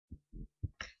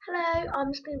Hello,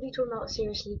 I'm just going to be talking about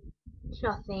seriously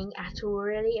nothing at all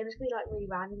really. I'm just going to be like really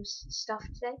random stuff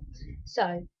today.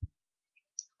 So,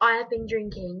 I have been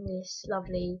drinking this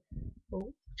lovely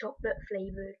chocolate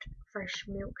flavoured fresh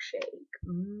milkshake.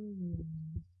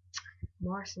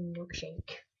 Morrison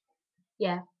milkshake.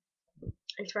 Yeah,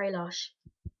 it's very lush.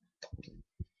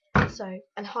 So,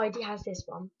 and Heidi has this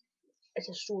one. It's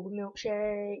a strawberry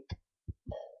milkshake.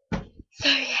 So,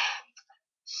 yeah.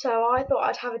 So I thought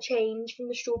I'd have a change from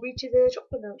the strawberry to the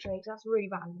chocolate milkshake. That's really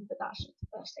random, but that's just the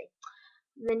first thing.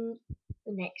 And then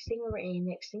the next thing, I've written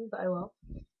next thing, but oh well.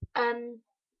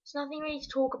 There's nothing really to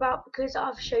talk about because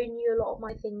I've shown you a lot of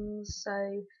my things.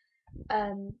 So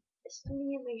it's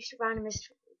probably the most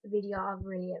randomest video I've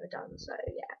really ever done. So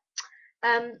yeah.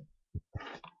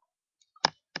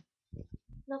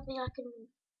 Nothing I can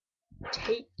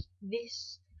take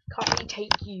this. Can't really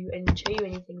take you and show you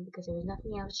anything because there was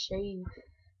nothing else to show you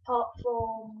apart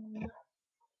from.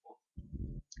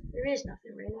 There is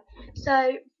nothing really. So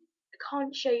I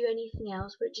can't show you anything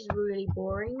else, which is really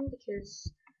boring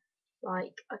because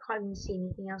like I can't even see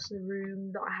anything else in the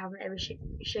room that I haven't ever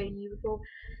shown you before.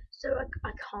 So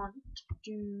I can't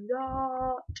do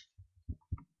that.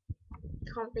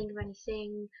 Can't think of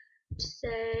anything to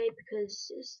say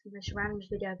because it's the most random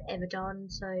video I've ever done.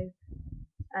 So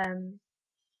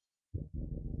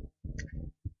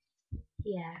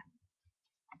yeah.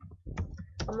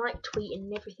 I'm like tweeting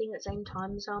and everything at the same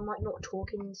time, so I'm like not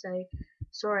talking. So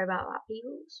sorry about that,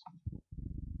 peoples.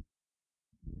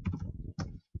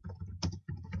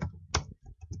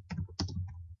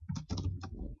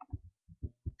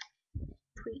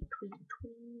 Tweet, tweet,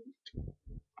 tweet.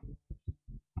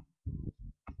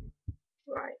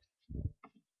 Right.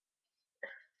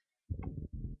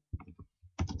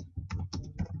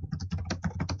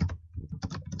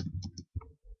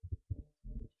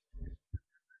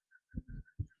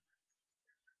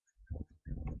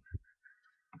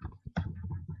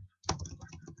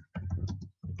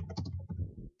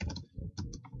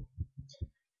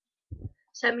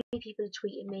 So many people are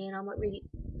tweeting me, and I'm like really,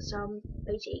 so I'm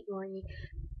basically ignoring you.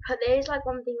 But there is like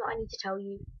one thing that I need to tell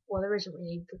you. Well, there isn't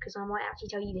really because I might actually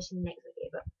tell you this in the next video.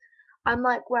 But I'm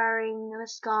like wearing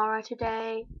mascara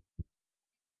today.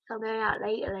 So I'm going out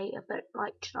later, but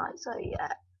like tonight. So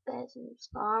yeah, there's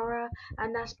mascara,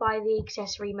 and that's by the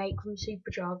accessory make from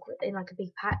Superdrug in like a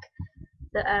big pack.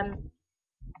 That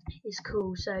is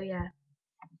cool. So yeah.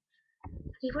 I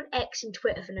keep on Xing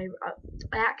Twitter for no.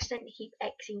 I accidentally keep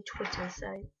Xing Twitter.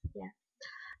 So yeah.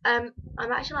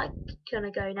 I'm actually like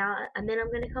gonna go now, and then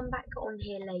I'm gonna come back on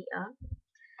here later,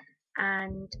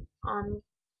 and I'm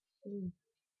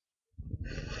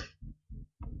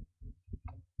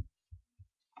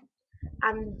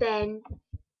and then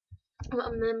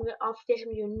after this I'm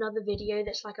gonna do another video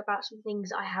that's like about some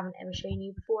things I haven't ever shown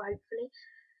you before, hopefully.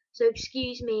 So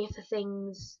excuse me if the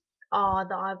things are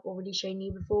that I've already shown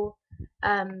you before.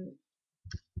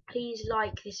 Please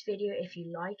like this video if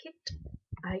you like it.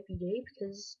 I hope you do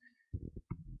because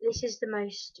this is the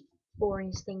most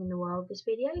boring thing in the world, this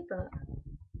video, but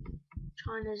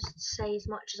trying to say as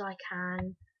much as I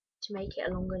can to make it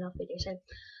a long enough video. So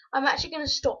I'm actually going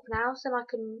to stop now so I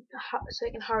can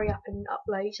hurry up and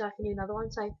upload so I can do another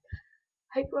one. So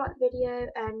hope you like the video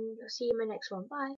and I'll see you in my next one. Bye.